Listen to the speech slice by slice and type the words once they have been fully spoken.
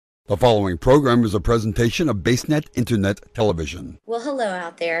The following program is a presentation of BaseNet Internet Television. Well, hello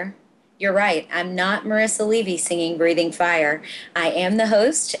out there. You're right. I'm not Marissa Levy singing Breathing Fire. I am the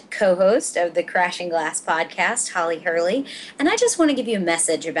host, co-host of the Crashing Glass podcast, Holly Hurley, and I just want to give you a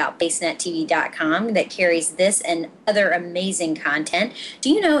message about BaseNetTV.com that carries this and other amazing content. Do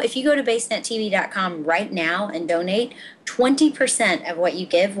you know if you go to BaseNetTV.com right now and donate, 20% of what you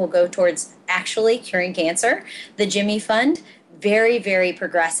give will go towards actually curing cancer? The Jimmy Fund, very, very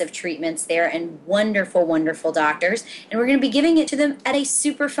progressive treatments there and wonderful, wonderful doctors. And we're going to be giving it to them at a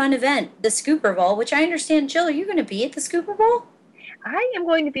super fun event, the Scooper Bowl, which I understand, Jill, are you going to be at the Scooper Bowl? I am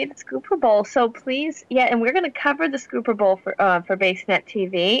going to be at the Scooper Bowl, so please, and we're going to cover the Scooper Bowl for BaseNet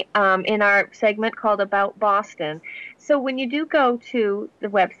TV in our segment called About Boston. So when you do go to the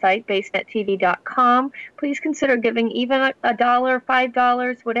website, BaseNetTV.com, please consider giving even $1,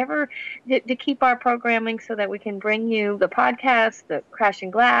 $5, whatever, to keep our programming so that we can bring you the podcast, the Crashing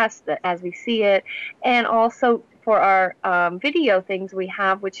Glass, the As We See It, and also for our video things we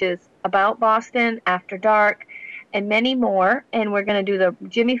have, which is About Boston, After Dark, and many more. And we're going to do the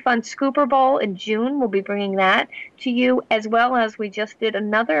Jimmy Fund Scooper Bowl in June. We'll be bringing that to you, as well as we just did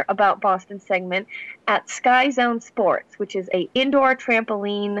another About Boston segment at Sky Zone Sports, which is a indoor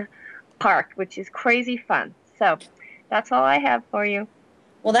trampoline park, which is crazy fun. So that's all I have for you.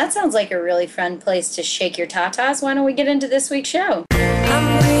 Well, that sounds like a really fun place to shake your tatas. Why don't we get into this week's show?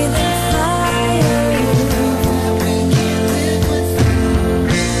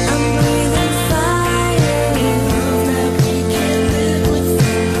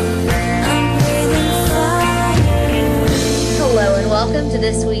 Welcome to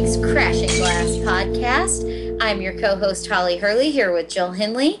this week's Crashing Glass podcast. I'm your co-host Holly Hurley here with Jill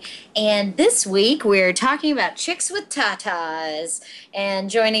Henley, and this week we're talking about chicks with tatas. And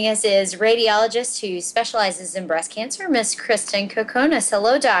joining us is radiologist who specializes in breast cancer, Miss Kristen Kokonas.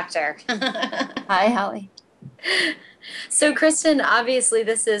 Hello, doctor. Hi, Holly. So, Kristen, obviously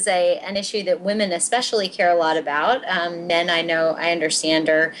this is an issue that women especially care a lot about. Men, I understand,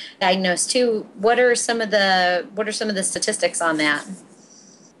 are diagnosed too. What are some of the statistics on that?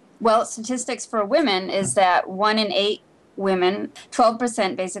 Well, statistics for women is that 1 in 8 women,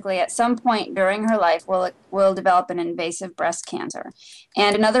 12% basically, at some point during her life will develop an invasive breast cancer.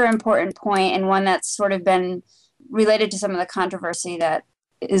 And another important point, and one that's sort of been related to some of the controversy that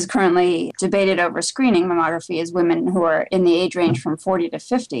is currently debated over screening mammography, is women who are in the age range from 40 to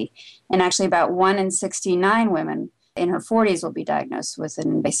 50. And actually about 1 in 69 women in her 40s will be diagnosed with an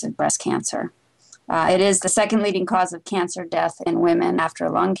invasive breast cancer. It is the second leading cause of cancer death in women after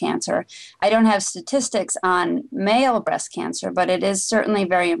lung cancer. I don't have statistics on male breast cancer, but it is certainly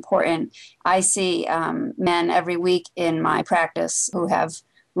very important. I see men every week in my practice who have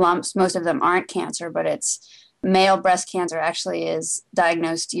lumps. Most of them aren't cancer, but it's male breast cancer actually is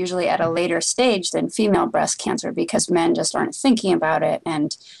diagnosed usually at a later stage than female breast cancer because men just aren't thinking about it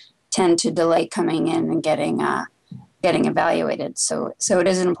and tend to delay coming in and getting evaluated. So it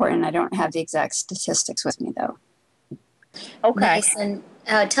is important. I don't have the exact statistics with me, though. Okay. Nice. And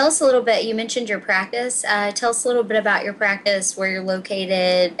tell us a little bit. You mentioned your practice. Tell us a little bit about your practice, where you're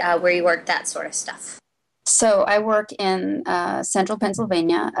located, where you work, that sort of stuff. So I work in central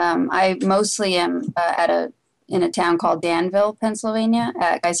Pennsylvania. I mostly am in a town called Danville, Pennsylvania,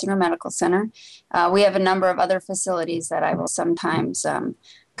 at Geisinger Medical Center. We have a number of other facilities that I will sometimes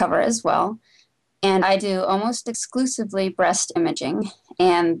cover as well. And I do almost exclusively breast imaging,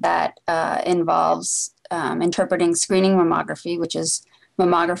 and that involves interpreting screening mammography, which is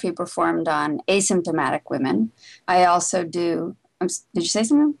mammography performed on asymptomatic women. I also do, did you say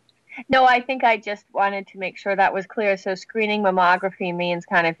something? No, I think I just wanted to make sure that was clear. So screening mammography means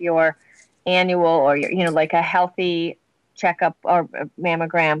kind of your annual or your, like a healthy checkup or a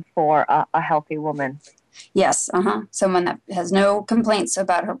mammogram for a healthy woman. Yes, someone that has no complaints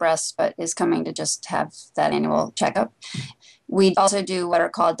about her breasts but is coming to just have that annual checkup. We also do what are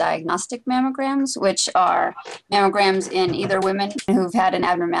called diagnostic mammograms, which are mammograms in either women who've had an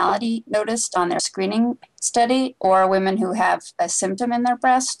abnormality noticed on their screening study, or women who have a symptom in their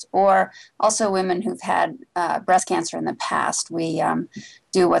breast, or also women who've had breast cancer in the past. We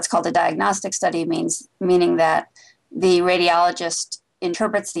do what's called a diagnostic study, meaning that the radiologist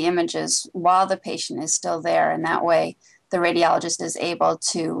interprets the images while the patient is still there, and that way the radiologist is able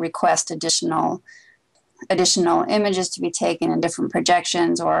to request additional images to be taken in different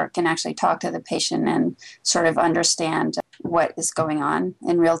projections, or can actually talk to the patient and sort of understand what is going on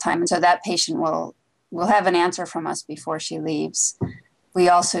in real time. And so that patient will have an answer from us before she leaves. We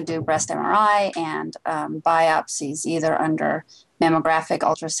also do breast MRI and biopsies, either under mammographic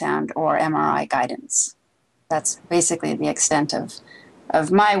ultrasound or MRI guidance. That's basically the extent of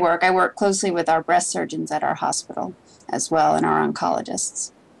of my work. I work closely with our breast surgeons at our hospital as well, and our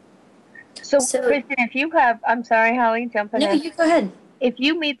oncologists. So Kristen, if you have, I'm sorry, Holly, jump in. No, you go ahead. If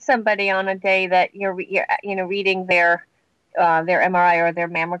you meet somebody on a day that you're reading their MRI or their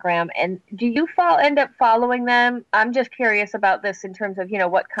mammogram, and do you end up following them? I'm just curious about this in terms of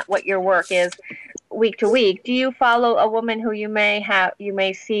what your work is week to week. Do you follow a woman who you may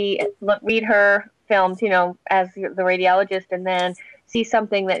read her films, as the radiologist, and then see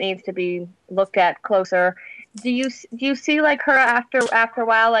something that needs to be looked at closer? Do you see like her after a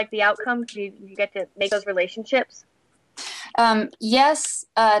while, like the outcomes? Do you get to make those relationships? Yes,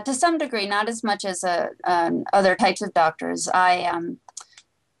 to some degree, not as much as other types of doctors. I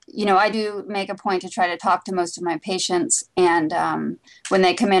do make a point to try to talk to most of my patients, and when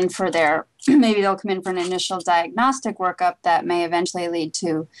they come in for maybe they'll come in for an initial diagnostic workup that may eventually lead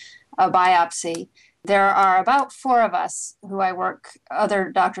to a biopsy. There are about 4 of us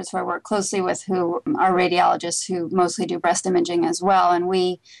other doctors who I work closely with, who are radiologists who mostly do breast imaging as well, and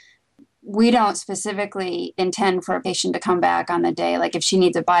we don't specifically intend for a patient to come back on the day. Like if she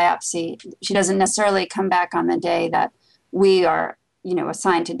needs a biopsy, she doesn't necessarily come back on the day that we are,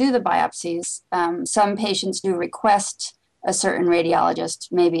 assigned to do the biopsies. Some patients do request a certain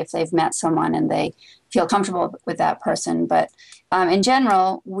radiologist, maybe if they've met someone and they feel comfortable with that person. But in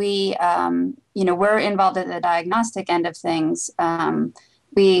general, we're involved at the diagnostic end of things.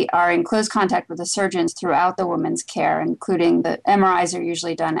 We are in close contact with the surgeons throughout the woman's care, including the MRIs are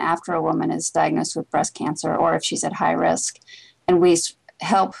usually done after a woman is diagnosed with breast cancer or if she's at high risk. And we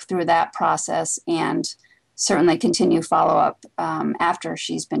help through that process and certainly continue follow-up after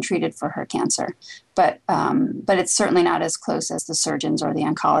she's been treated for her cancer. But it's certainly not as close as the surgeons or the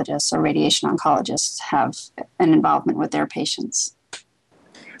oncologists or radiation oncologists have an involvement with their patients.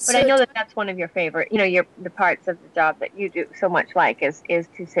 But I know that's one of your favorite, the parts of the job that you do so much like is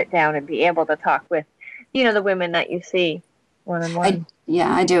to sit down and be able to talk with, the women that you see one-on-one.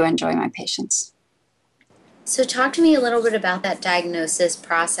 I do enjoy my patients. So talk to me a little bit about that diagnosis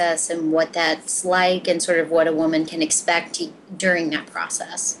process and what that's like and sort of what a woman can expect during that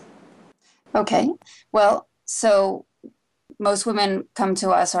process. Okay. Well, so most women come to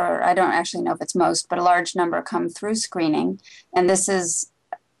us, or I don't actually know if it's most, but a large number come through screening. And this is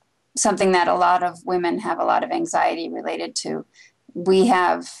something that a lot of women have a lot of anxiety related to. We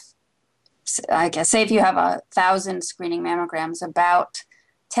have, I guess, say if you have 1,000 screening mammograms, about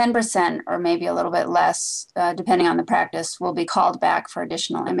 10% or maybe a little bit less, depending on the practice, will be called back for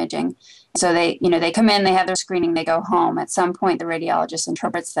additional imaging. So they come in, they have their screening, they go home. At some point, the radiologist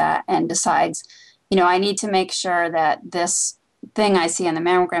interprets that and decides, I need to make sure that this thing I see on the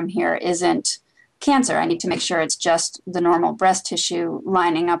mammogram here isn't cancer. I need to make sure it's just the normal breast tissue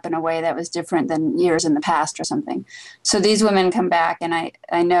lining up in a way that was different than years in the past or something. So these women come back, and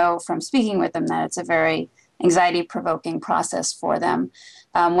I know from speaking with them that it's a very anxiety-provoking process for them.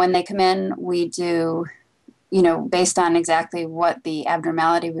 When they come in, we do, based on exactly what the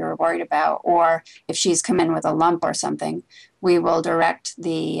abnormality we were worried about, or if she's come in with a lump or something, we will direct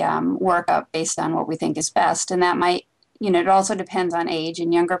the workup based on what we think is best. And that might, it also depends on age.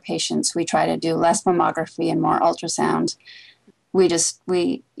 In younger patients, we try to do less mammography and more ultrasound. We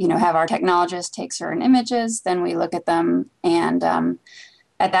have our technologist take certain images, then we look at them, and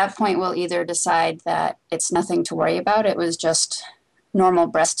at that point, we'll either decide that it's nothing to worry about, it was just normal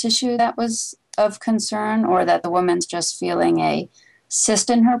breast tissue that was of concern, or that the woman's just feeling a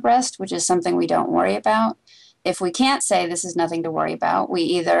cyst in her breast, which is something we don't worry about. If we can't say this is nothing to worry about, we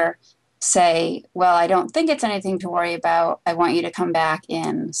either say, well, I don't think it's anything to worry about. I want you to come back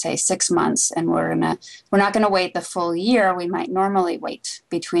in, say, 6 months, and we're not going to wait the full year. We might normally wait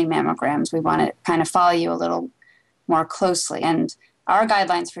between mammograms. We want to kind of follow you a little more closely. And our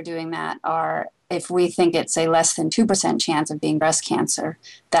guidelines for doing that are, if we think it's a less than 2% chance of being breast cancer,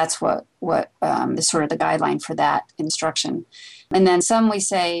 that's what is sort of the guideline for that instruction. And then some we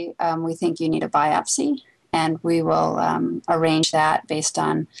say, we think you need a biopsy, and we will arrange that based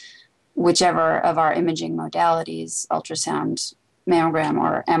on whichever of our imaging modalities, ultrasound, mammogram,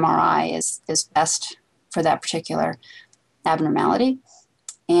 or MRI is best for that particular abnormality.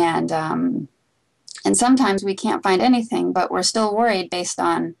 And sometimes we can't find anything, but we're still worried based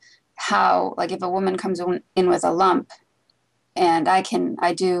on how, like if a woman comes in with a lump, and I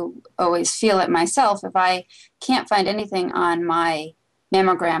do always feel it myself, if I can't find anything on my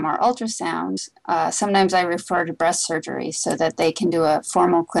mammogram or ultrasound, sometimes I refer to breast surgery so that they can do a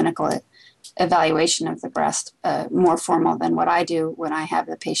formal clinical evaluation of the breast, more formal than what I do when I have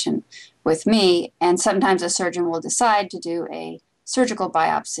the patient with me. And sometimes a surgeon will decide to do a surgical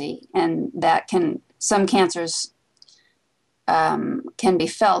biopsy, and that some cancers can be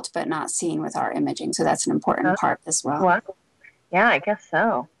felt but not seen with our imaging. So that's an important part as well. Wow. Yeah, I guess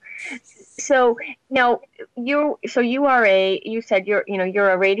so. So now you said you're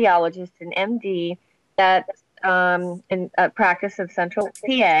a radiologist, an MD that in practice in Central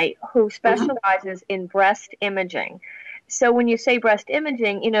PA who specializes in breast imaging. So when you say breast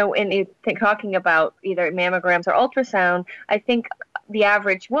imaging, and talking about either mammograms or ultrasound, I think the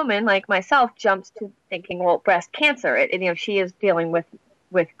average woman like myself jumps to thinking, well, breast cancer. She is dealing with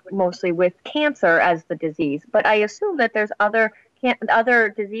mostly with cancer as the disease. But I assume that there's other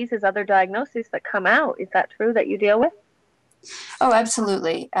diseases, other diagnoses that come out. Is that true that you deal with? Oh,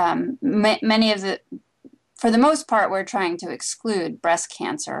 absolutely. For the most part, we're trying to exclude breast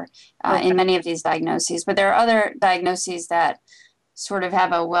cancer in many of these diagnoses, but there are other diagnoses that sort of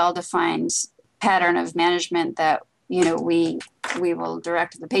have a well-defined pattern of management that, we will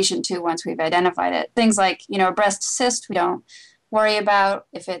direct the patient to once we've identified it. Things like, a breast cyst, we don't worry about.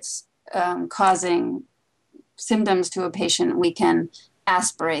 If it's causing symptoms to a patient, we can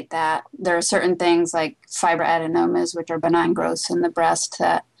aspirate that. There are certain things like fibroadenomas, which are benign growths in the breast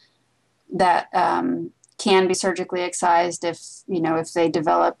that can be surgically excised if they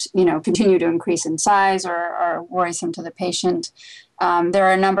developed, continue to increase in size or are worrisome to the patient. There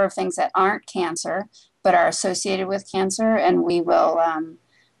are a number of things that aren't cancer but are associated with cancer, and we will,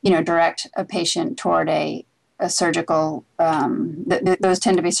 direct a patient toward a surgical, those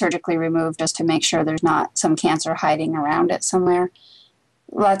tend to be surgically removed just to make sure there's not some cancer hiding around it somewhere.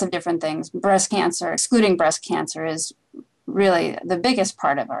 Lots of different things. Breast cancer, excluding breast cancer, is really the biggest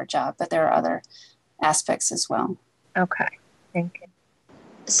part of our job, but there are other aspects as well. Okay, thank you.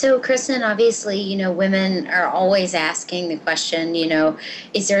 So, Kristen, obviously, women are always asking the question,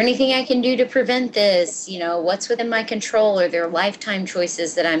 is there anything I can do to prevent this? What's within my control? Are there lifetime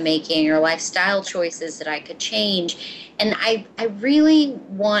choices that I'm making or lifestyle choices that I could change? And I really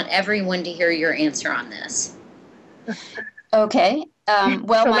want everyone to hear your answer on this. Okay.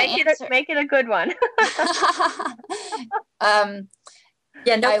 Well, so make it a good one.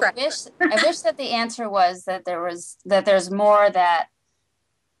 Yeah, no I wish that the answer was that there's more that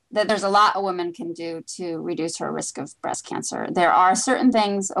there's a lot a woman can do to reduce her risk of breast cancer. There are certain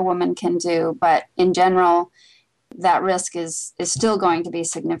things a woman can do, but in general, that risk is still going to be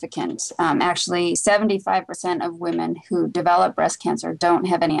significant. Actually, 75% of women who develop breast cancer don't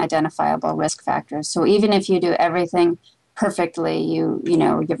have any identifiable risk factors. So even if you do everything perfectly, you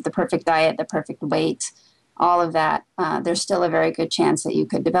give the perfect diet, the perfect weight, all of that, there's still a very good chance that you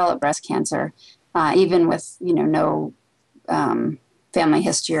could develop breast cancer, even with no family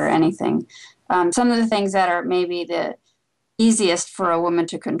history or anything. Some of the things that are maybe the easiest for a woman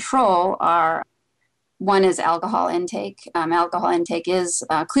to control are, one is alcohol intake. Alcohol intake is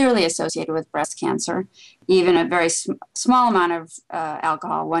clearly associated with breast cancer. Even a very small amount of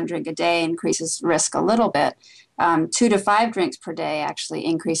alcohol, 1 drink a day, increases risk a little bit. 2 to 5 drinks per day actually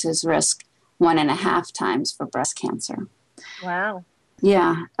increases risk 1.5 times for breast cancer. Wow.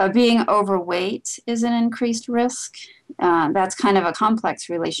 Yeah. Being overweight is an increased risk. That's kind of a complex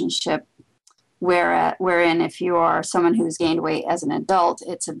relationship wherein if you are someone who's gained weight as an adult,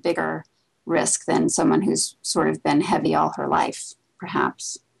 it's a bigger risk than someone who's sort of been heavy all her life,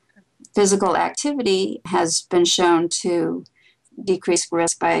 perhaps. Physical activity has been shown to decrease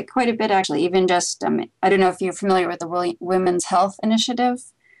risk by quite a bit, actually. Even just, I don't know if you're familiar with the Women's Health Initiative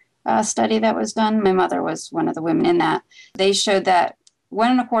study that was done. My mother was one of the women in that. They showed that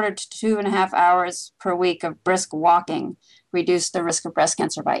 1.25 to 2.5 hours per week of brisk walking reduced the risk of breast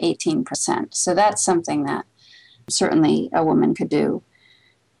cancer by 18%. So that's something that certainly a woman could do.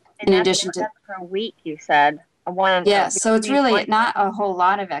 In addition to per week, you said. So it's really not a whole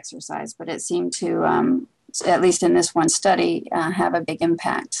lot of exercise, but it seemed to, at least in this one study, have a big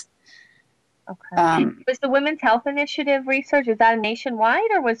impact. Okay. Was the Women's Health Initiative research, is that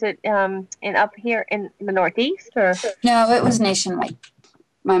nationwide, or was it up here in the Northeast? Or? No, it was nationwide.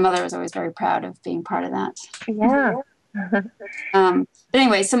 My mother was always very proud of being part of that. Yeah. But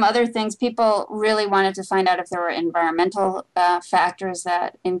anyway, some other things. People really wanted to find out if there were environmental factors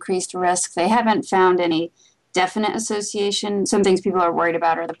that increased risk. They haven't found any definite association. Some things people are worried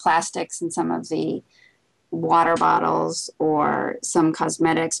about are the plastics in some of the water bottles or some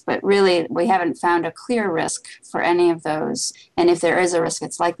cosmetics, but really we haven't found a clear risk for any of those. And if there is a risk,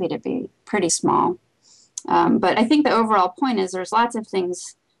 it's likely to be pretty small. But I think the overall point is there's lots of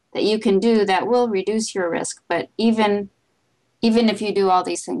things that you can do that will reduce your risk, but even if you do all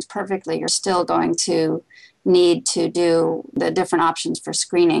these things perfectly, you're still going to need to do the different options for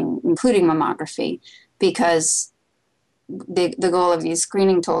screening, including mammography, because the goal of these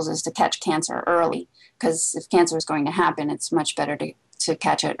screening tools is to catch cancer early, because if cancer is going to happen, it's much better to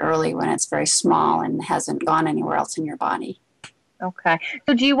catch it early when it's very small and hasn't gone anywhere else in your body. Okay.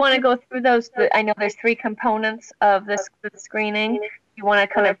 So do you want to go through those? I know there's 3 components of this screening. You want to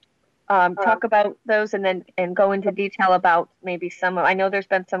kind of talk about those and go into detail about maybe some of, I know there's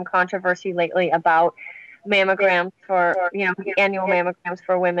been some controversy lately about mammograms for, annual mammograms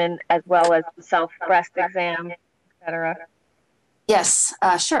for women, as well as self-breast exam, et cetera. Yes,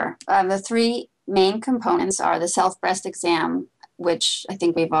 sure. The 3 main components are the self-breast exam, which I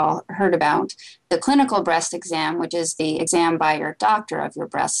think we've all heard about, the clinical breast exam, which is the exam by your doctor of your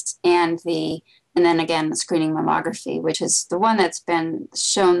breasts, and then again, the screening mammography, which is the one that's been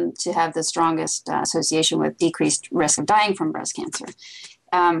shown to have the strongest association with decreased risk of dying from breast cancer.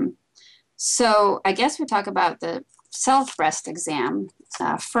 So I guess we talk about the self-breast exam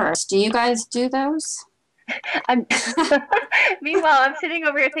first. Do you guys do those? Meanwhile, I'm sitting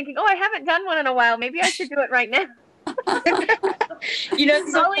over here thinking, I haven't done one in a while. Maybe I should do it right now.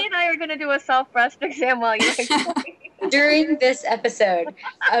 Holly and I are going to do a self-breast exam while you explain. During this episode.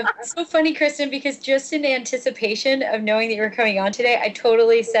 It's so funny, Kristen, because just in anticipation of knowing that you were coming on today, I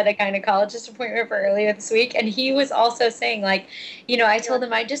totally set a gynecologist appointment for earlier this week. And he was also saying, like, I told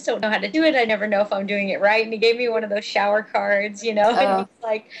him I just don't know how to do it. I never know if I'm doing it right. And he gave me one of those shower cards, and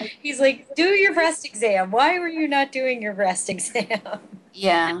he's like, do your breast exam. Why were you not doing your breast exam?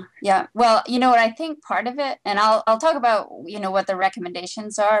 Yeah. Well, what I think part of it, and I'll talk about, what the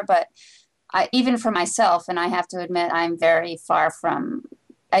recommendations are, but even for myself, and I have to admit, I'm very far from,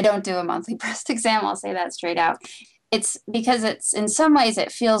 I don't do a monthly breast exam. I'll say that straight out. It's because it's, in some ways,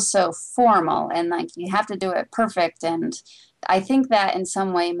 it feels so formal and like you have to do it perfect. And I think that in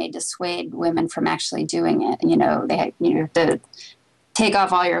some way may dissuade women from actually doing it. They have to take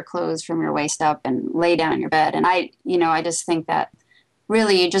off all your clothes from your waist up and lay down in your bed. And I just think that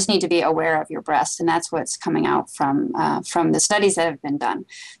really, you just need to be aware of your breast, and that's what's coming out from the studies that have been done.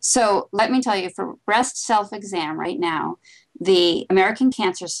 So let me tell you, for breast self-exam right now, the American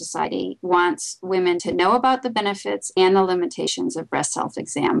Cancer Society wants women to know about the benefits and the limitations of breast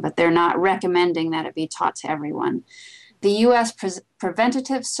self-exam, but they're not recommending that it be taught to everyone. The U.S.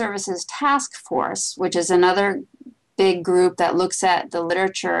 Preventative Services Task Force, which is another big group that looks at the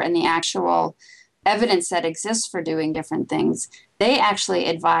literature and the actual evidence that exists for doing different things, they actually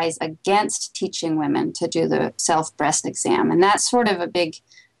advise against teaching women to do the self-breast exam. And that's sort of a big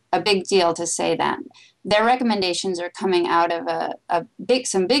deal to say that. Their recommendations are coming out of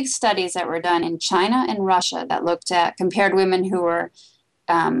some big studies that were done in China and Russia that compared women who were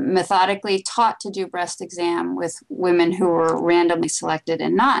methodically taught to do breast exam with women who were randomly selected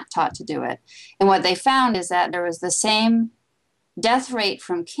and not taught to do it. And what they found is that there was the same death rate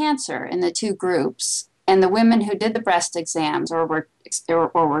from cancer in the 2 groups, and the women who did the breast exams or were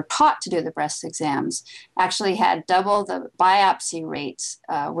taught to do the breast exams actually had double the biopsy rates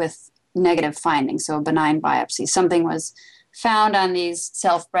with negative findings, so a benign biopsy. Something was found on these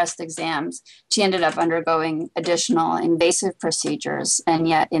self-breast exams. She ended up undergoing additional invasive procedures, and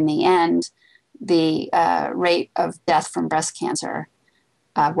yet in the end, the rate of death from breast cancer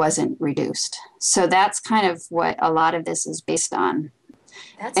wasn't reduced. So that's kind of what a lot of this is based on.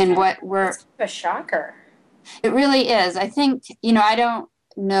 That's a shocker. It really is. I think, I don't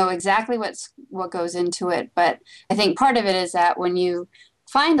know exactly what goes into it, but I think part of it is that when you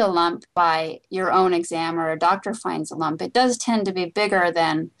find a lump by your own exam or a doctor finds a lump, it does tend to be bigger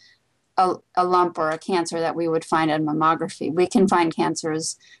than a lump or a cancer that we would find on mammography. We can find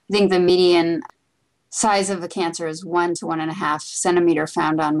cancers. I think the median size of the cancer is 1 to 1.5 centimeter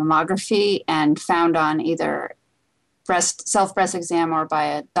found on mammography, and found on either self-breast exam or by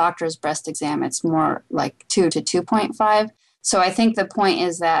a doctor's breast exam, it's more like 2 to 2.5. So I think the point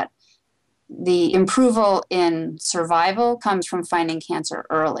is that the improvement in survival comes from finding cancer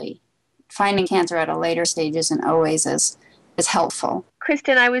early. Finding cancer at a later stage isn't always as helpful.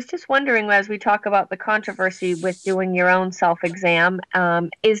 Kristen, I was just wondering, as we talk about the controversy with doing your own self-exam,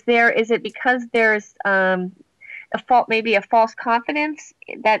 is it because there's maybe a false confidence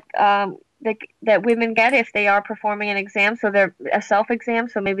that women get if they are performing an exam, so they're a self-exam,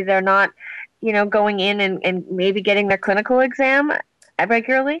 so maybe they're not, going in and maybe getting their clinical exam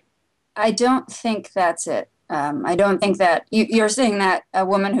regularly? I don't think that's it. I don't think that you're saying that a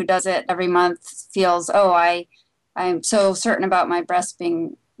woman who does it every month feels, I'm so certain about my breasts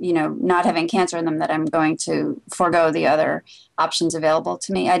being, not having cancer in them that I'm going to forego the other options available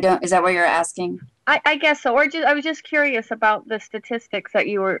to me. Is that what you're asking? I guess so. I was just curious about the statistics that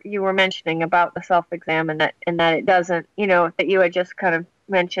you were mentioning about the self-exam and that it doesn't, that you had just kind of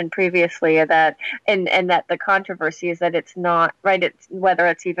mentioned previously, that and that the controversy is that it's not right. It's whether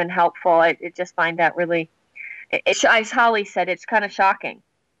it's even helpful. I just find that really, as Holly said, it's kind of shocking.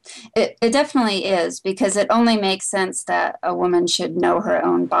 It definitely is, because it only makes sense that a woman should know her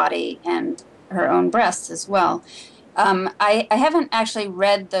own body and her own breasts as well. I haven't actually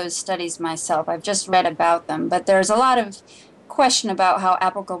read those studies myself. I've just read about them, but there's a lot of question about how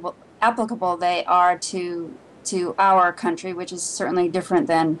applicable they are to our country, which is certainly different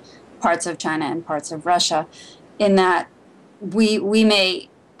than parts of China and parts of Russia, in that we may,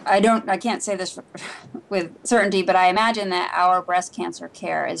 I can't say this with certainty, but I imagine that our breast cancer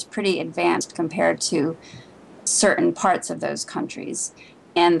care is pretty advanced compared to certain parts of those countries.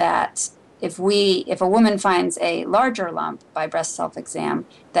 And that if a woman finds a larger lump by breast self-exam,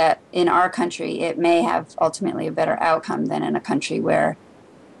 that in our country it may have ultimately a better outcome than in a country where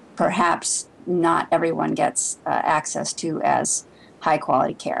perhaps not everyone gets access to as high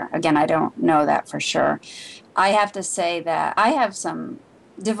quality care. Again, I don't know that for sure. I have to say that I have some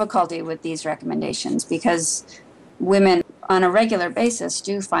difficulty with these recommendations, because women on a regular basis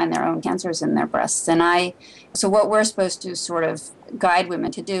do find their own cancers in their breasts. So what we're supposed to sort of guide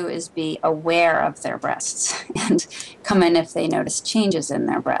women to do is be aware of their breasts and come in if they notice changes in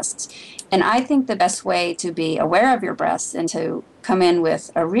their breasts. And I think the best way to be aware of your breasts and to come in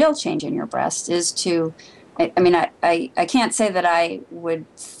with a real change in your breast is to, I can't say that I would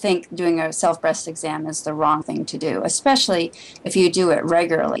think doing a self-breast exam is the wrong thing to do, especially if you do it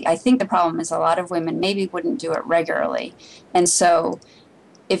regularly. I think the problem is a lot of women maybe wouldn't do it regularly. And so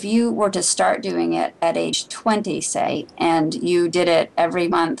if you were to start doing it at age 20, say, and you did it every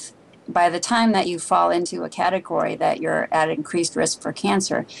month, by the time that you fall into a category that you're at increased risk for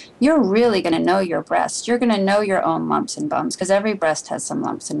cancer, you're really going to know your breast. You're going to know your own lumps and bumps, because every breast has some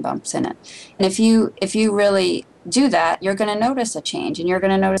lumps and bumps in it. And if you really do that, you're going to notice a change, and you're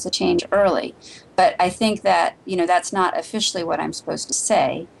going to notice a change early. But I think that, that's not officially what I'm supposed to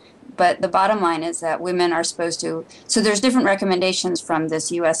say. But the bottom line is that women are supposed to, so there's different recommendations from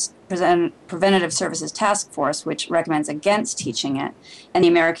this U.S. Preventative Services Task Force, which recommends against teaching it, and the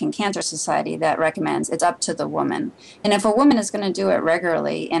American Cancer Society that recommends it's up to the woman. And if a woman is going to do it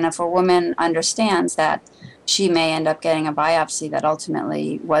regularly, and if a woman understands that she may end up getting a biopsy that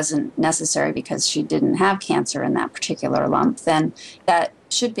ultimately wasn't necessary because she didn't have cancer in that particular lump, then that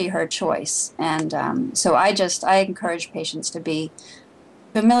should be her choice. And so I encourage patients to be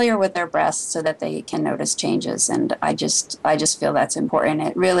familiar with their breasts so that they can notice changes, and I just feel that's important.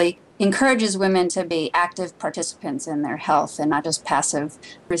 It really encourages women to be active participants in their health and not just passive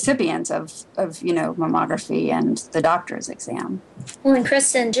recipients of mammography and the doctor's exam. Well, and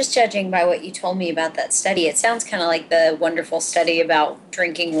Kristen, just judging by what you told me about that study, it sounds kind of like the wonderful study about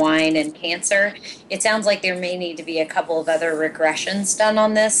drinking wine and cancer. It sounds like there may need to be a couple of other regressions done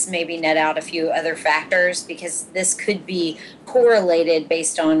on this, maybe net out a few other factors, because this could be correlated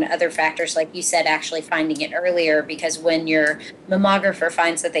based on other factors, like you said, actually finding it earlier, because when your mammographer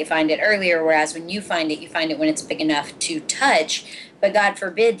finds that they find it earlier, whereas when you find it when it's big enough to touch, but God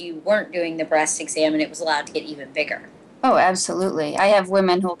forbid you weren't doing the breast exam and it was allowed to get even bigger. Oh, absolutely. I have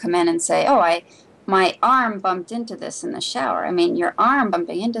women who'll come in and say, my arm bumped into this in the shower. I mean, your arm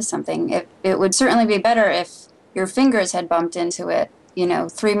bumping into something, it would certainly be better if your fingers had bumped into it,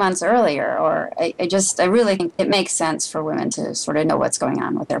 3 months earlier. Or I really think it makes sense for women to sort of know what's going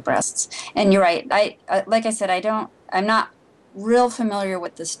on with their breasts. And you're right. Like I said, I'm not real familiar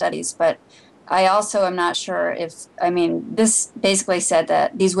with the studies, but I also am not sure this basically said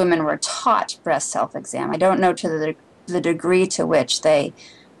that these women were taught breast self-exam. I don't know to the degree to which they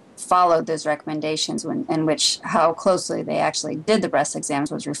followed those recommendations and how closely they actually did the breast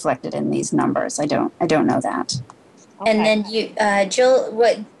exams was reflected in these numbers. I don't know that. Okay. And then you, Jill,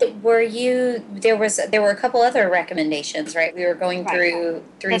 what were you? There were a couple other recommendations, right? We were going through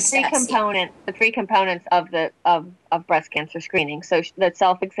three components of breast cancer screening. So the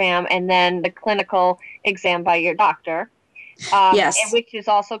self-exam, and then the clinical exam by your doctor. Yes, which is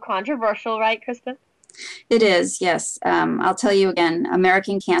also controversial, right, Kristen? It is, yes. I'll tell you again.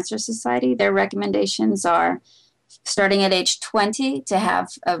 American Cancer Society, their recommendations are starting at age 20 to have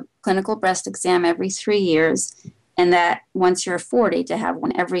a clinical breast exam every 3 years, and that once you're 40 to have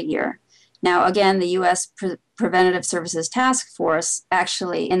one every year. Now, again, the U.S. Preventative Services Task Force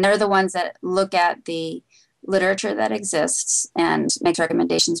actually, and they're the ones that look at the literature that exists and makes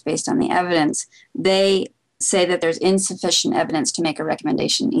recommendations based on the evidence. They say that there's insufficient evidence to make a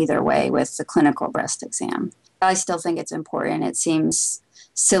recommendation either way with the clinical breast exam. I still think it's important. It seems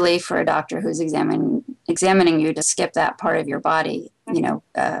silly for a doctor who's examining you to skip that part of your body,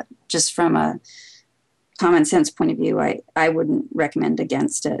 just from a common sense point of view, I wouldn't recommend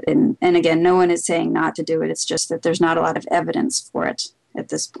against it. And again, no one is saying not to do it. It's just that there's not a lot of evidence for it at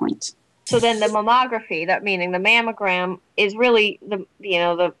this point. So then the mammography, that meaning the mammogram, is really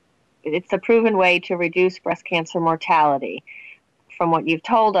it's the proven way to reduce breast cancer mortality, from what you've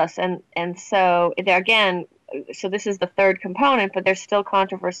told us. And so there again, so this is the third component, but there's still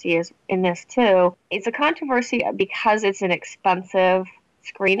controversy in this too. It's a controversy because it's an expensive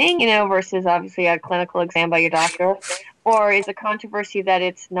screening, versus obviously a clinical exam by your doctor, or is a controversy that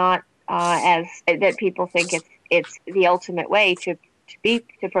it's not that people think it's the ultimate way to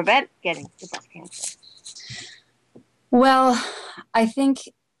prevent getting to breast cancer? Well, I think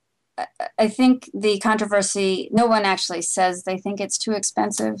the controversy, no one actually says they think it's too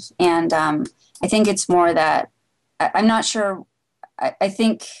expensive, and I think it's more that I'm not sure.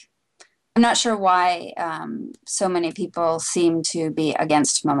 I'm not sure why so many people seem to be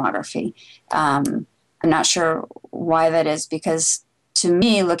against mammography. I'm not sure why that is, because to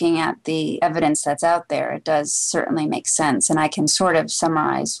me, looking at the evidence that's out there, it does certainly make sense. And I can sort of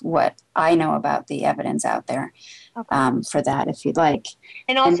summarize what I know about the evidence out there for that, if you'd like.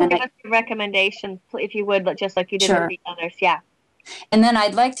 And also give us a recommendation, if you would, just like you did with the others. Yeah. And then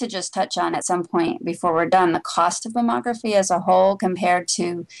I'd like to just touch on at some point before we're done the cost of mammography as a whole compared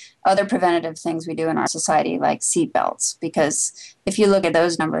to other preventative things we do in our society, like seatbelts. Because if you look at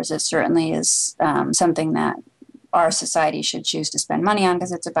those numbers, it certainly is something that our society should choose to spend money on,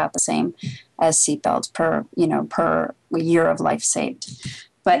 because it's about the same as seatbelts per year of life saved.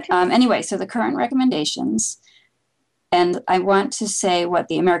 But anyway, so the current recommendations. And I want to say what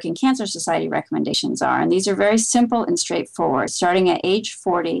the American Cancer Society recommendations are. And these are very simple and straightforward. Starting at age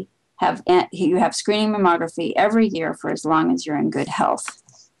 40, you have screening mammography every year for as long as you're in good health.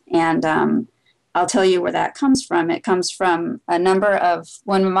 And I'll tell you where that comes from. It comes from a number of,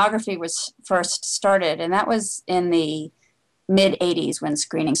 when mammography was first started, and that was in the mid-'80s when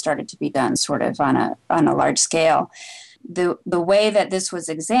screening started to be done sort of on a large scale. The way that this was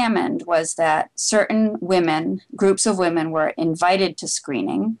examined was that certain women, groups of women, were invited to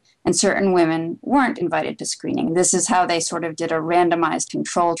screening, and certain women weren't invited to screening. This is how they sort of did a randomized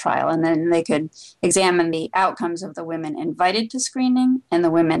control trial, and then they could examine the outcomes of the women invited to screening and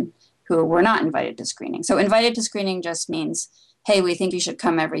the women who were not invited to screening. So invited to screening just means, hey, we think you should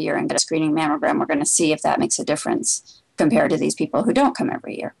come every year and get a screening mammogram. We're going to see if that makes a difference compared to these people who don't come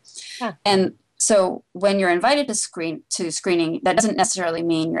every year. Huh. And so when you're invited to screening, that doesn't necessarily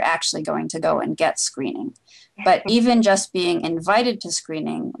mean you're actually going to go and get screening. But even just being invited to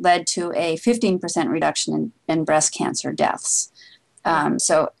screening led to a 15% reduction in breast cancer deaths. And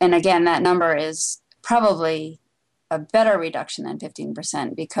again, that number is probably a better reduction than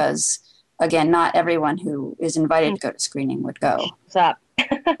 15% because, again, not everyone who is invited to go to screening would go. Shows up.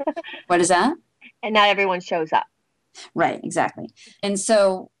 What is that? And not everyone shows up. Right, exactly. And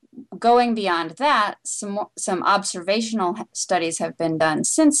so going beyond that, some observational studies have been done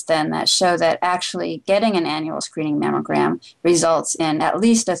since then that show that actually getting an annual screening mammogram results in at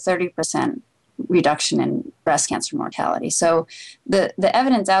least a 30% reduction in breast cancer mortality. So the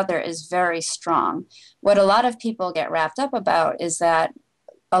evidence out there is very strong. What a lot of people get wrapped up about is that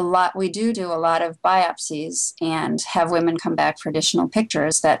we do a lot of biopsies and have women come back for additional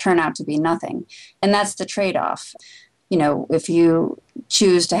pictures that turn out to be nothing. And that's the trade-off. If you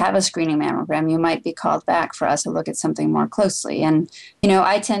choose to have a screening mammogram, you might be called back for us to look at something more closely. And,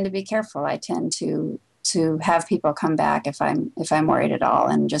 I tend to be careful. I tend to have people come back if I'm worried at all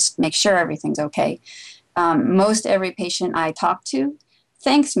and just make sure everything's okay. Most every patient I talk to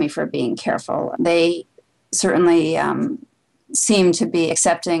thanks me for being careful. They certainly seem to be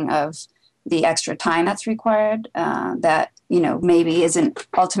accepting of the extra time that's required that, maybe isn't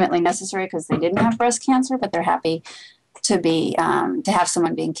ultimately necessary because they didn't have breast cancer, but they're happy to have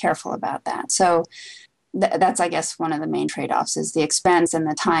someone being careful about that. So that's, I guess, one of the main trade-offs is the expense and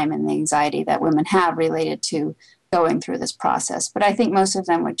the time and the anxiety that women have related to going through this process. But I think most of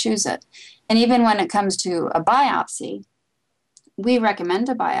them would choose it. And even when it comes to a biopsy, we recommend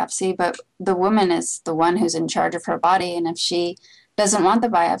a biopsy, but the woman is the one who's in charge of her body. And if she doesn't want the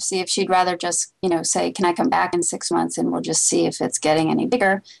biopsy, if she'd rather just, say, can I come back in 6 months and we'll just see if it's getting any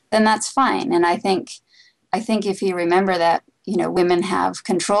bigger, then that's fine. And I think if you remember that, women have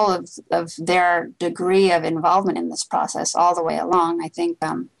control of their degree of involvement in this process all the way along, I think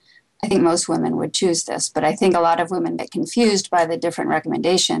most women would choose this. But I think a lot of women get confused by the different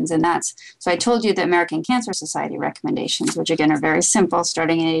recommendations. And so I told you the American Cancer Society recommendations, which again are very simple,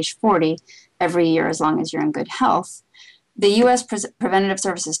 starting at age 40 every year as long as you're in good health. The U.S. Preventative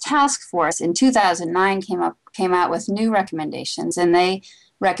Services Task Force in 2009 came out with new recommendations, and they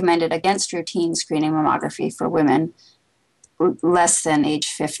recommended against routine screening mammography for women less than age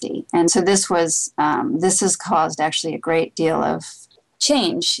 50. And so this has caused actually a great deal of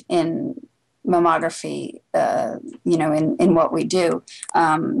change in mammography, in what we do.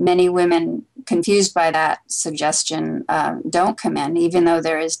 Many women confused by that suggestion don't come in, even though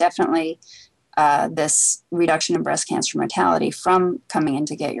there is definitely this reduction in breast cancer mortality from coming in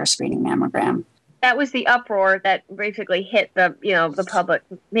to get your screening mammogram. That was the uproar that basically hit the public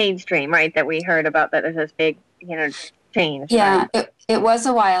mainstream, right? That we heard about, that there's this big, change. Yeah, right? it was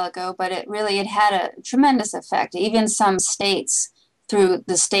a while ago, but it had a tremendous effect. Even some states, through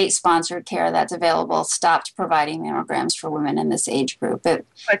the state-sponsored care that's available, stopped providing mammograms for women in this age group. It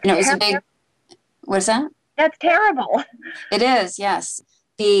was a big. What's that? That's terrible. It is, yes.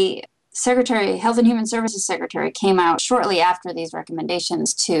 The Health and Human Services Secretary came out shortly after these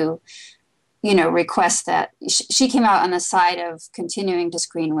recommendations to request that she came out on the side of continuing to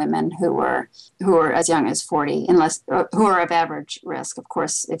screen women who were as young as 40, who are of average risk. Of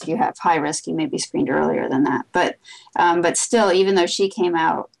course, if you have high risk, you may be screened earlier than that. But still, even though she came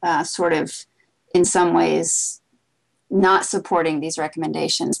out sort of in some ways not supporting these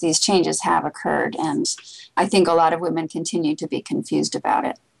recommendations, these changes have occurred, and I think a lot of women continue to be confused about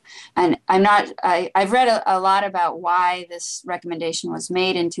it. And I've read a lot about why this recommendation was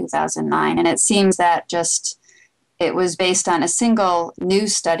made in 2009, and it seems that it was based on a single new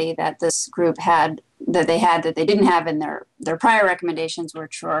study that this group had, that they didn't have in their prior recommendations,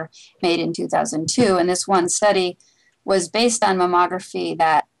 which were made in 2002. And this one study was based on mammography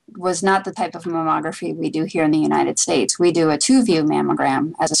that was not the type of mammography we do here in the United States. We do a 2-view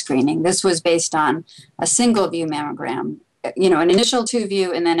mammogram as a screening. This was based on a single-view mammogram, an initial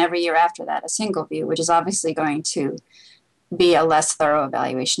 2-view, and then every year after that, a single view, which is obviously going to be a less thorough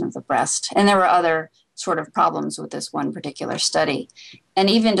evaluation of the breast. And there were other sort of problems with this one particular study. And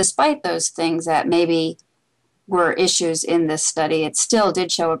even despite those things that maybe were issues in this study, it still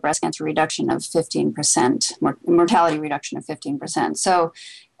did show a breast cancer reduction of 15%, mortality reduction of 15%. So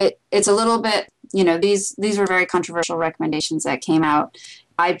it's a little bit, these were very controversial recommendations that came out.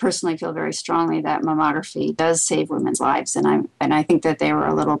 I personally feel very strongly that mammography does save women's lives, and I think that they were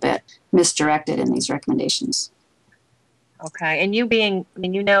a little bit misdirected in these recommendations. Okay, and you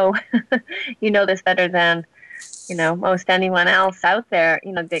know this better than most anyone else out there.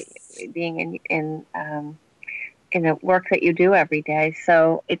 Being in the work that you do every day.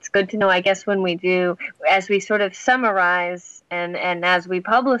 So it's good to know, I guess, when we do, as we sort of summarize and as we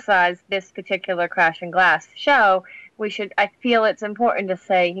publicize this particular Crash and Glass show, I feel it's important to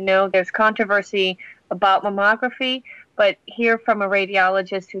say, there's controversy about mammography, but hear from a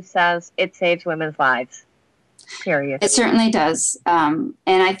radiologist who says it saves women's lives, period. It certainly does. And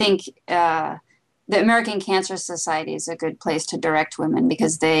I think the American Cancer Society is a good place to direct women,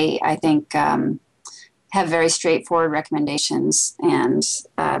 because they, I think, have very straightforward recommendations, and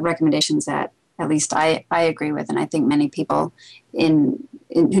recommendations that at least I agree with, and I think many people who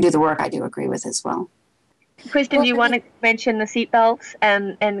do the work I do agree with as well. Kristen, do you want to mention the seatbelts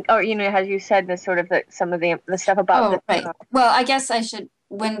and as you said, the sort of some of the stuff about? Oh, right. Well, I guess I should.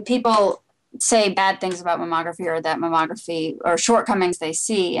 When people say bad things about mammography, or that mammography, or shortcomings they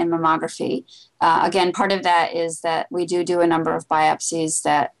see in mammography, again, part of that is that we do a number of biopsies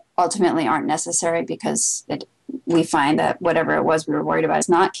that ultimately aren't necessary, because we find that whatever it was we were worried about is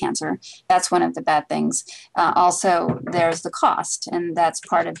not cancer. That's one of the bad things. Also, there's the cost, and that's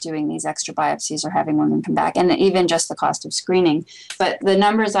part of doing these extra biopsies or having women come back, and even just the cost of screening. But the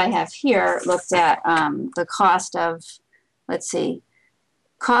numbers I have here looked at the cost of,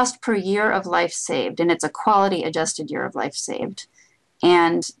 cost per year of life saved, and it's a quality adjusted year of life saved.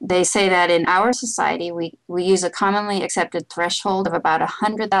 And they say that in our society, we use a commonly accepted threshold of about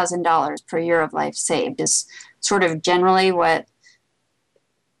 $100,000 per year of life saved, is sort of generally what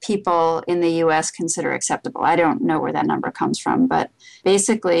people in the U.S. consider acceptable. I don't know where that number comes from, but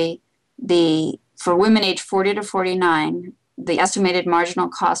basically, for women aged 40 to 49, the estimated marginal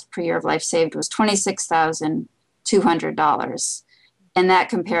cost per year of life saved was $26,200. And that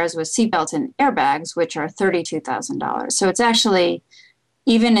compares with seatbelt and airbags, which are $32,000. So it's actually,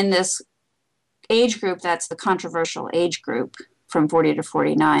 even in this age group, that's the controversial age group from 40 to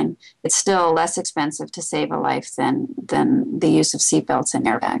 49, it's still less expensive to save a life than the use of seatbelts and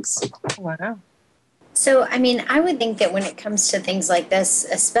airbags. Wow. So, I would think that when it comes to things like this,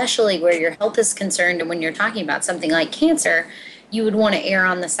 especially where your health is concerned and when you're talking about something like cancer, you would want to err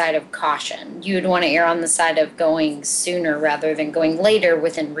on the side of caution. You would want to err on the side of going sooner rather than going later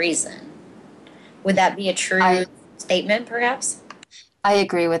within reason. Would that be a true statement, perhaps? I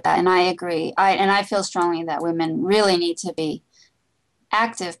agree with that, and I agree. I feel strongly that women really need to be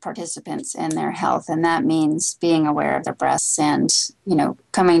active participants in their health, and that means being aware of their breasts and,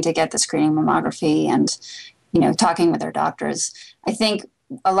 coming to get the screening mammography and, talking with their doctors. I think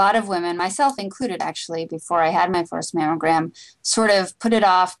a lot of women, myself included actually, before I had my first mammogram, sort of put it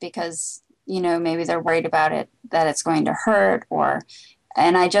off because, maybe they're worried about it, that it's going to hurt,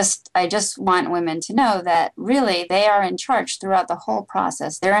 and I just want women to know that really they are in charge throughout the whole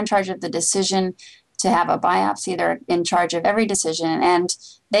process. They're in charge of the decision to have a biopsy. They're in charge of every decision. And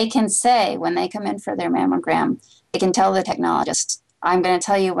they can say when they come in for their mammogram, they can tell the technologist, I'm going to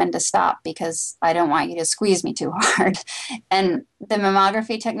tell you when to stop because I don't want you to squeeze me too hard. And the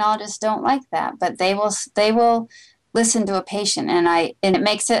mammography technologists don't like that, but they will listen to a patient. And it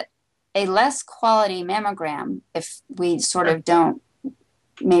makes it a less quality mammogram if we sort of don't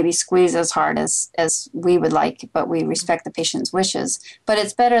maybe squeeze as hard as we would like, but we respect the patient's wishes. But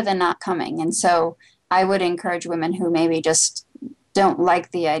it's better than not coming. And so I would encourage women who maybe just don't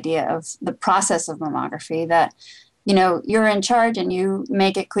like the idea of the process of mammography that, you're in charge, and you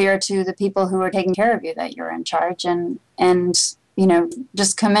make it clear to the people who are taking care of you that you're in charge, and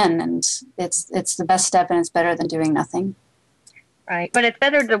just come in, and it's the best step, and it's better than doing nothing. Right. But it's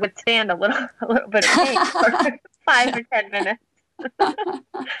better to withstand a little bit of pain for 5 or 10 minutes.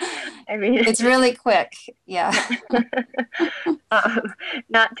 I mean, it's really quick. Yeah.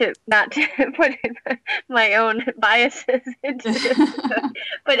 Not to put my own biases into this,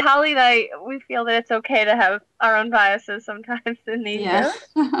 but Holly and I, we feel that it's okay to have our own biases sometimes in these. Yeah.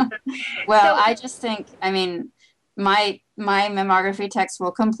 Well, I just think, my mammography techs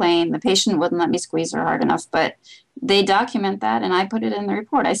will complain. The patient wouldn't let me squeeze her hard enough, but they document that, and I put it in the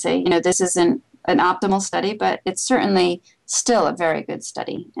report. I say, this isn't an optimal study, but it's certainly still a very good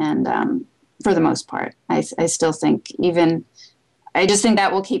study. And for the most part, I still think I just think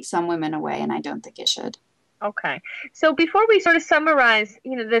that will keep some women away, and I don't think it should. Okay. So before we sort of summarize,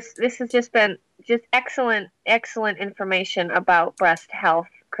 this has just been excellent information about breast health,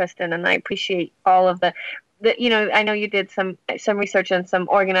 Kristen, and I appreciate all of the I know you did some research and some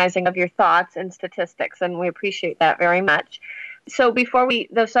organizing of your thoughts and statistics, and we appreciate that very much. So before we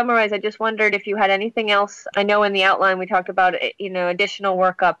summarize, I just wondered if you had anything else. I know in the outline we talked about additional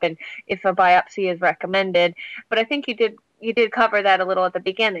workup and if a biopsy is recommended, but I think you did cover that a little at the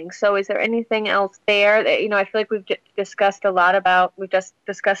beginning. So is there anything else there that, I feel like we've discussed a lot about? We've just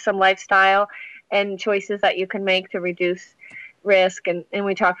discussed some lifestyle and choices that you can make to reduce risk, and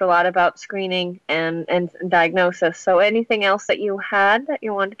we talked a lot about screening and diagnosis. So anything else that you had that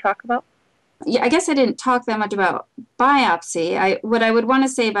you wanted to talk about? Yeah, I guess I didn't talk that much about biopsy. What I would want to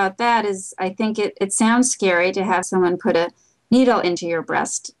say about that is I think it sounds scary to have someone put a needle into your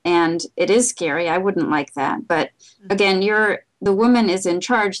breast, and it is scary. I wouldn't like that. But again, the woman is in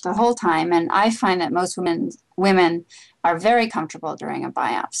charge the whole time, and I find that most women are very comfortable during a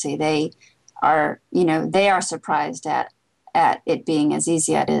biopsy. They are surprised at it being as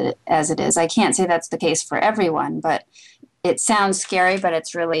easy as it is. I can't say that's the case for everyone, but it sounds scary, but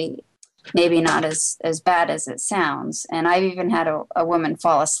it's really maybe not as bad as it sounds. And I've even had a woman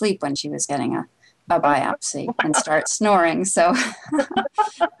fall asleep when she was getting a biopsy and start snoring. So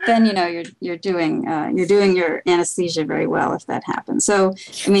then you're doing your anesthesia very well if that happens. So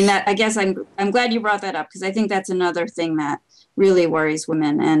I guess I'm glad you brought that up, because I think that's another thing that really worries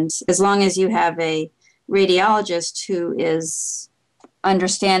women. And as long as you have a radiologist who is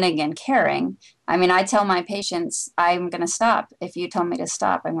understanding and caring, I tell my patients, I'm going to stop. If you tell me to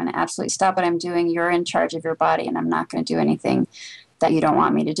stop, I'm going to absolutely stop what I'm doing. You're in charge of your body, and I'm not going to do anything that you don't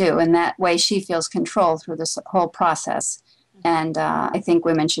want me to do. And that way she feels control through this whole process. And I think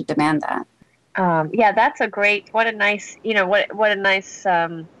women should demand that. Yeah, that's what a nice, what a nice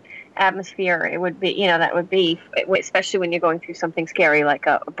atmosphere it would be, that would be, especially when you're going through something scary like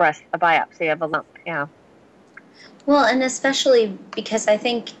a biopsy of a lump. Yeah. Well, and especially because I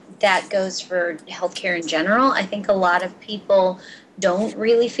think that goes for healthcare in general. I think a lot of people don't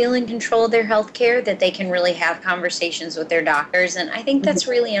really feel in control of their healthcare, that they can really have conversations with their doctors. And I think that's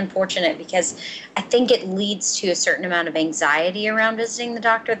really unfortunate, because I think it leads to a certain amount of anxiety around visiting the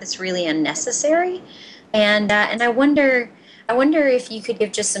doctor that's really unnecessary. And I wonder if you could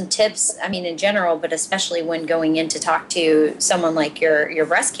give just some tips, in general, but especially when going in to talk to someone like your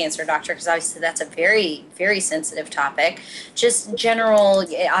breast cancer doctor, because obviously that's a very, very sensitive topic. Just general,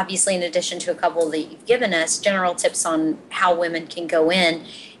 obviously in addition to a couple that you've given us, general tips on how women can go in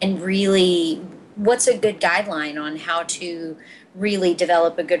and really, what's a good guideline on how to really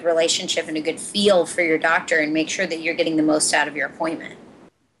develop a good relationship and a good feel for your doctor and make sure that you're getting the most out of your appointment?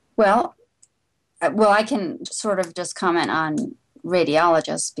 Well, I can sort of just comment on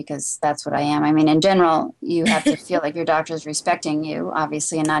radiologist, because that's what I am. I mean, in general, you have to feel like your doctor is respecting you,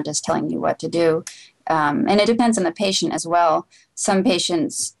 obviously, and not just telling you what to do. And it depends on the patient as well. Some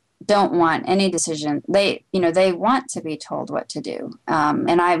patients don't want any decision. They want to be told what to do.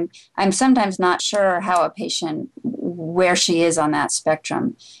 And I'm sometimes not sure how a patient, where she is on that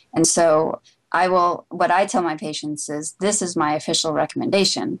spectrum. And so what I tell my patients is, this is my official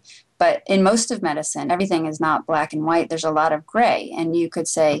recommendation. But in most of medicine, everything is not black and white. There's a lot of gray. And you could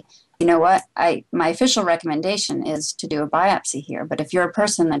say, you know what, my official recommendation is to do a biopsy here. But if you're a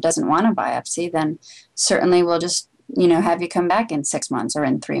person that doesn't want a biopsy, then certainly we'll just, have you come back in 6 months or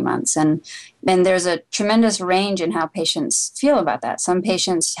in 3 months. And there's a tremendous range in how patients feel about that. Some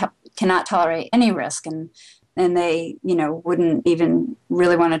patients cannot tolerate any risk, and they, wouldn't even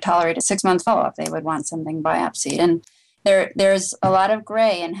really want to tolerate a 6-month follow-up. They would want something biopsied. And there's a lot of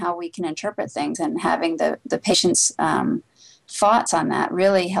gray in how we can interpret things, and having the patient's thoughts on that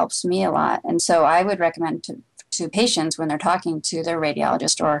really helps me a lot. And so I would recommend to patients, when they're talking to their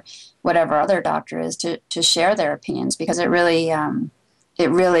radiologist or whatever other doctor is, to share their opinions, because it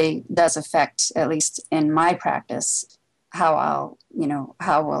really does affect, at least in my practice, how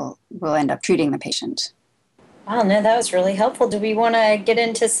we'll end up treating the patient. Wow, no, that was really helpful. Do we want to get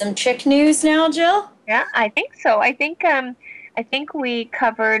into some chick news now, Jill? Yeah, I think so. I think we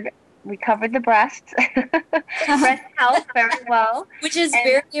covered the breasts, breast health very well, which is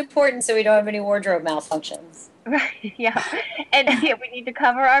very important, so we don't have any wardrobe malfunctions. Right. Yeah, and we need to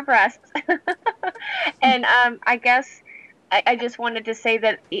cover our breasts. And I guess I just wanted to say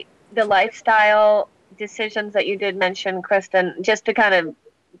that the lifestyle decisions that you did mention, Kristen, just to kind of,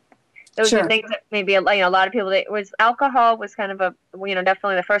 those Sure. are things that maybe a lot of people, alcohol was kind of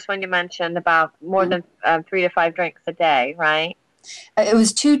definitely the first one you mentioned, about more than 3 to 5 drinks a day, right? It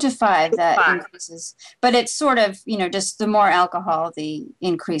was 2 to 5 that 5. increases, but it's sort of, just the more alcohol, the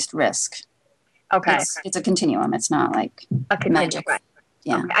increased risk. Okay. It's a continuum. It's not like A continuum, magic. right.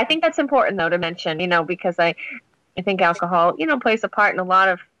 Yeah. Okay. I think that's important though to mention, because I think alcohol, plays a part in a lot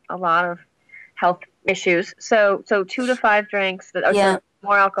of health issues. So 2 to 5 drinks, the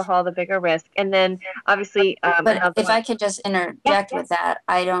more alcohol, the bigger risk. And then obviously, but if I could just interject with that,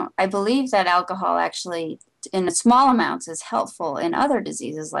 I believe that alcohol actually, in small amounts, is helpful in other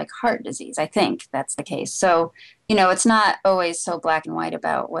diseases like heart disease. I think that's the case. So, it's not always so black and white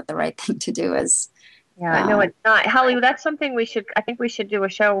about what the right thing to do is. Yeah, no, it's not. Holly, that's something I think we should do a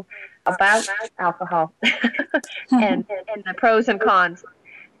show about alcohol and the pros and cons.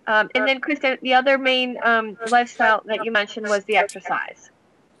 And then, Kristen, the other main lifestyle that you mentioned was the exercise.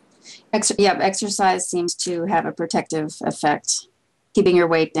 Exercise seems to have a protective effect. Keeping your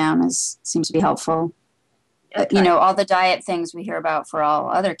weight down seems to be helpful. All the diet things we hear about for all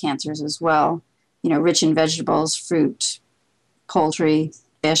other cancers as well, rich in vegetables, fruit, poultry,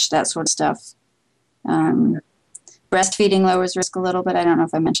 fish, that sort of stuff. Breastfeeding lowers risk a little bit. I don't know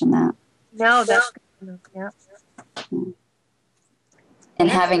if I mentioned that. No, that's yeah. And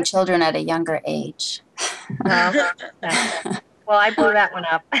having children at a younger age. Well, I blew that one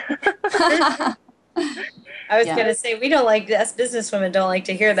up. I was going to say, us businesswomen don't like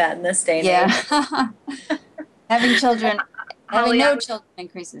to hear that in this day and age. Having no children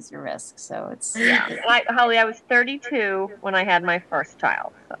increases your risk, so it's... Yeah. Holly, I was 32 when I had my first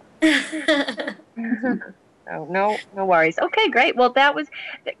child, so... So no worries. Okay, great. Well, that was...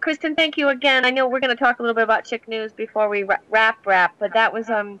 Kristen, thank you again. I know we're going to talk a little bit about chick news before we wrap, but that was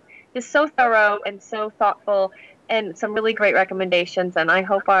just so thorough and so thoughtful, and some really great recommendations, and I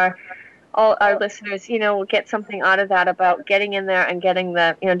hope all our listeners, will get something out of that about getting in there and getting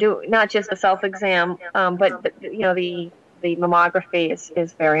do not just the self-exam, but the mammography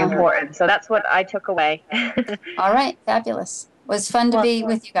is very important. So that's what I took away. All right, fabulous. It was fun to be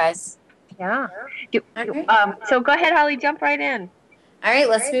with you guys. Yeah. So go ahead, Holly, jump right in. All right,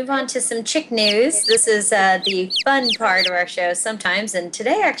 let's move on to some chick news. This is the fun part of our show sometimes, and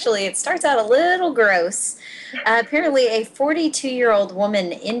today actually it starts out a little gross. Apparently a 42-year-old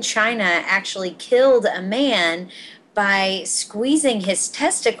woman in China actually killed a man by squeezing his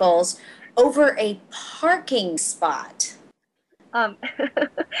testicles over a parking spot.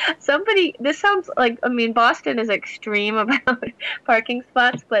 This sounds like, Boston is extreme about parking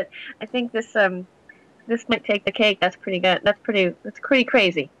spots, but I think this might take the cake. That's pretty good. That's pretty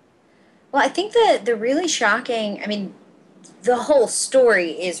crazy. Well, I think the really shocking, the whole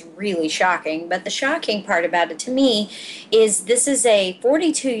story is really shocking, but the shocking part about it to me is this is a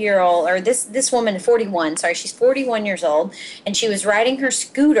 42-year-old, or this woman, 41, sorry, she's 41 years old, and she was riding her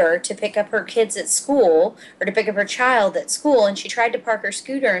scooter to pick up her kids at school, or to pick up her child at school, and she tried to park her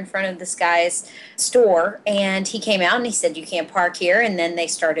scooter in front of this guy's store, and he came out and he said, "You can't park here," and then they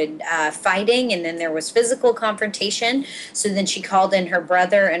started fighting, and then there was physical confrontation. So then she called in her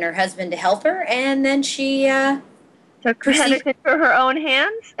brother and her husband to help her, and then she took matters into her own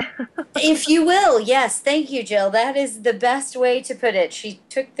hands. if you will, yes, thank you, Jill. That is the best way to put it. She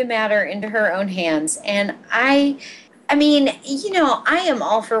took the matter into her own hands. And I mean, you know, I am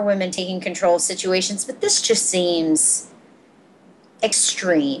all for women taking control of situations, but this just seems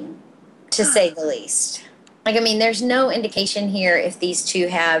extreme, to say the least. Like, I mean, there's no indication here if these two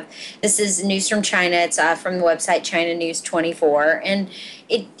have, this is news from China, it's from the website China News 24, and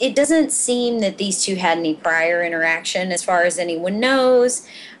it doesn't seem that these two had any prior interaction as far as anyone knows.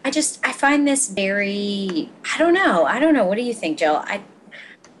 I find this very, I don't know. What do you think, Jill?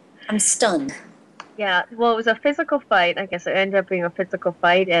 I'm stunned. Yeah, well, it was a physical fight. I guess it ended up being a physical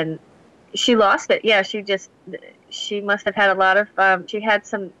fight, and she lost it. Yeah, she must have had a lot of, she had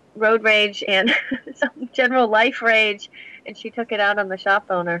some road rage and some general life rage, and she took it out on the shop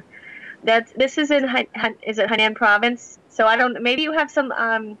owner. This is in is it Hainan province? So I don't. Maybe you have some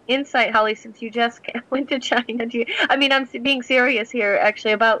insight, Holly, since you just went to China. I'm being serious here,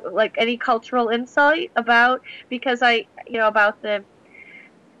 actually, about like any cultural insight about, because about the.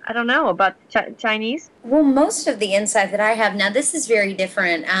 I don't know about Chinese. Well, most of the insight that I have now, this is very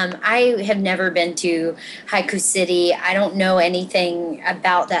different. I have never been to Haikou City. I don't know anything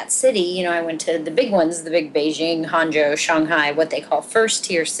about that city. You know, I went to the big ones, the big Beijing, Hangzhou, Shanghai, what they call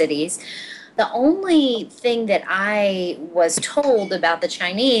first-tier cities. The only thing that I was told about the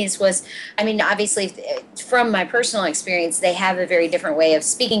Chinese was, I mean, obviously, from my personal experience, they have a very different way of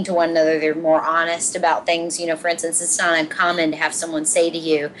speaking to one another. They're more honest about things. You know, for instance, it's not uncommon to have someone say to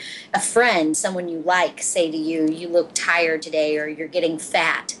you, a friend, someone you like, say to you, "You look tired today," or "You're getting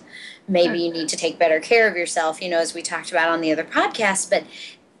fat. Maybe you need to take better care of yourself," you know, as we talked about on the other podcast. But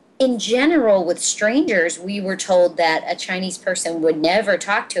in general, with strangers, we were told that a Chinese person would never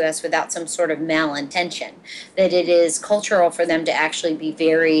talk to us without some sort of malintention, that it is cultural for them to actually be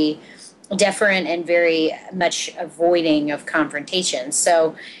very deferent and very much avoiding of confrontation.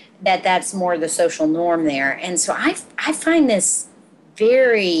 So that's more the social norm there. And so I find this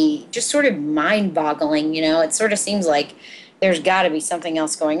very just sort of mind-boggling. You know, it sort of seems like there's got to be something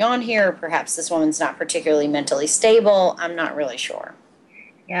else going on here. Perhaps this woman's not particularly mentally stable. I'm not really sure.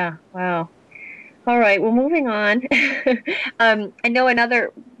 Yeah, wow. All right, well, moving on. I know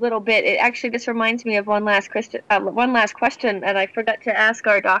another little bit. This reminds me of one last question that I forgot to ask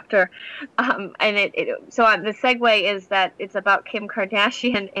our doctor. So the segue is that it's about Kim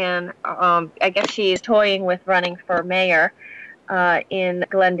Kardashian, and I guess she is toying with running for mayor in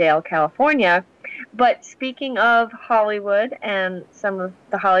Glendale, California. But speaking of Hollywood and some of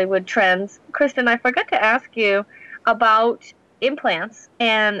the Hollywood trends, Kristen, I forgot to ask you about implants,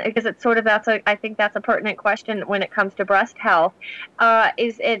 and because it's sort of I think that's a pertinent question when it comes to breast health. So I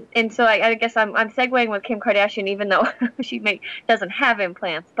guess I'm segueing with Kim Kardashian, even though she doesn't have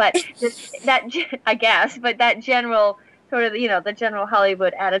implants, but that general sort of the general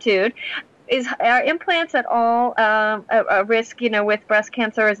Hollywood attitude. Are implants at all a risk, with breast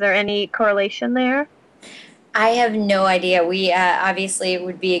cancer? Is there any correlation there? I have no idea. We obviously, it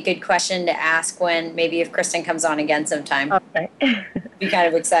would be a good question to ask when maybe if Kristen comes on again sometime. Okay. It'd be kind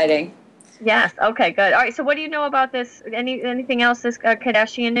of exciting. Yes. Okay, good. All right. So what do you know about this? Anything else, this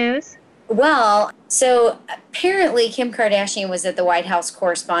Kardashian news? Well, so apparently Kim Kardashian was at the White House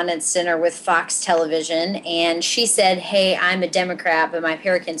Correspondents' Dinner with Fox Television, and she said, "Hey, I'm a Democrat, but my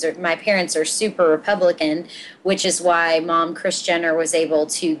parents are super Republican," which is why Mom Kris Jenner was able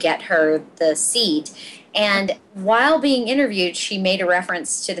to get her the seat. And while being interviewed, she made a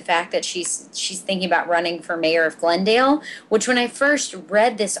reference to the fact that she's thinking about running for mayor of Glendale, which when I first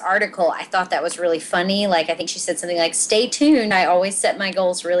read this article, I thought that was really funny. Like, I think she said something like, "Stay tuned, I always set my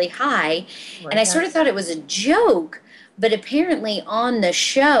goals really high." And I sort of thought it was a joke. But apparently on the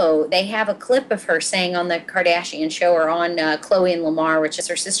show, they have a clip of her saying on the Kardashian show, or on Chloe and Lamar, which is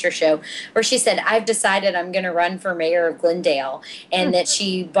her sister show, where she said, "I've decided I'm going to run for mayor of Glendale," and that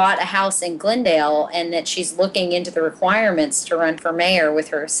she bought a house in Glendale, and that she's looking into the requirements to run for mayor with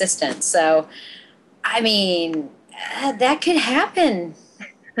her assistant. So, I mean, that could happen.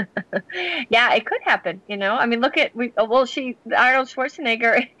 Yeah, it could happen. I mean, look at Arnold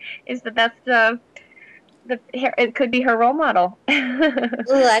Schwarzenegger is the best it could be her role model. Ooh,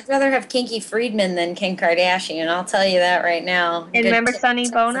 I'd rather have Kinky Friedman than Kim Kardashian. I'll tell you that right now. And remember Sonny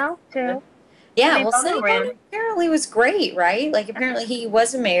Bono too? Yeah, well, Sonny Bono apparently was great, right? Like, apparently he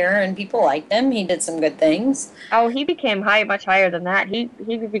was a mayor and people liked him. He did some good things. Oh, he became much higher than that. He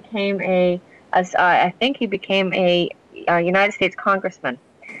became I think he became a United States congressman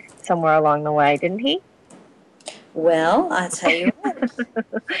somewhere along the way, didn't he? Well, I'll tell you what.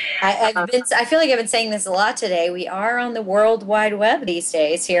 I feel like I've been saying this a lot today. We are on the World Wide Web these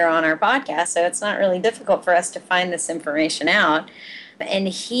days here on our podcast, so it's not really difficult for us to find this information out. And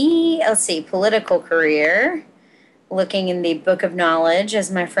let's see, political career, looking in the Book of Knowledge, as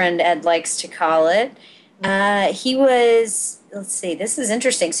my friend Ed likes to call it. He was, let's see, this is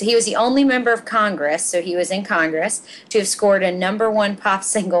interesting. So he was the only member of Congress, so he was in Congress, to have scored a #1 pop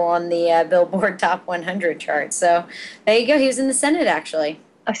single on the Billboard Top 100 chart. So there you go. He was in the Senate, actually.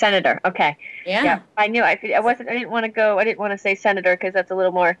 A senator. Okay. Yeah. I knew. I didn't want to say senator because that's a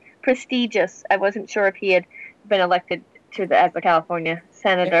little more prestigious. I wasn't sure if he had been elected as a California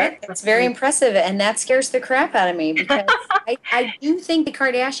senator. It's very impressive, and that scares the crap out of me because I do think the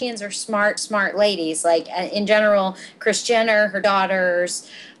Kardashians are smart ladies. Like, in general, Kris Jenner, her daughters,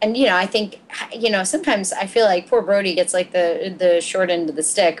 and, I think, sometimes I feel like poor Brody gets like the short end of the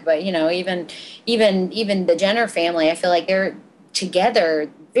stick, but, even the Jenner family, I feel like they're together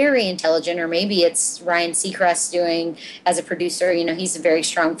very intelligent, or maybe it's Ryan Seacrest doing as a producer, he's a very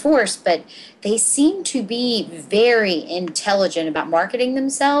strong force, but they seem to be very intelligent about marketing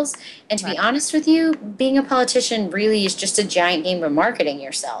themselves. And to be honest with you, being a politician really is just a giant game of marketing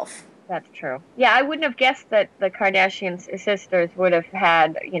yourself. That's true. Yeah, I wouldn't have guessed that the Kardashian sisters would have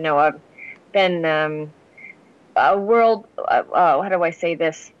had, been a world, how do I say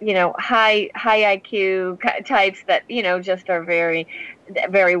this, high IQ types that, just are very,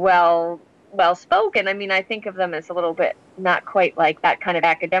 very well spoken. I mean, I think of them as a little bit not quite like that kind of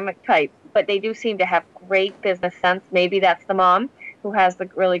academic type, but they do seem to have great business sense. Maybe that's the mom who has the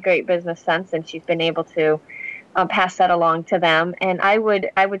really great business sense, and she's been able to pass that along to them. And I would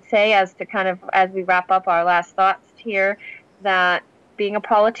say, as we wrap up our last thoughts here, that being a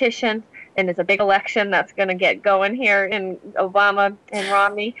politician, and it's a big election that's going to get going here in Obama and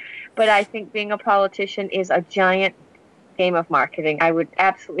Romney, but I think being a politician is a giant game of marketing. I would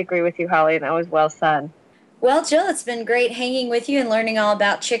absolutely agree with you, Holly, and that was well said. Well, Jill, it's been great hanging with you and learning all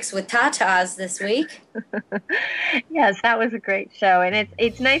about chicks with tatas this week. Yes, that was a great show, and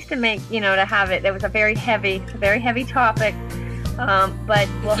it's nice to make, to have it. It was a very heavy topic, but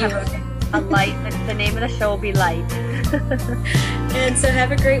we'll have a light. The name of the show will be Light. And so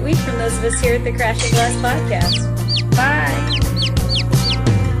have a great week from those of us here at the Crashing Glass Podcast. Bye.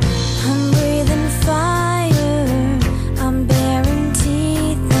 I'm breathing fire, I'm baring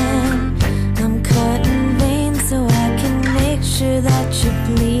teeth, and I'm cutting veins so I can make sure that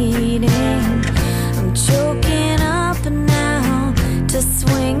you're bleeding. I'm choking up now to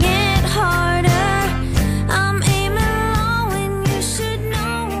swim.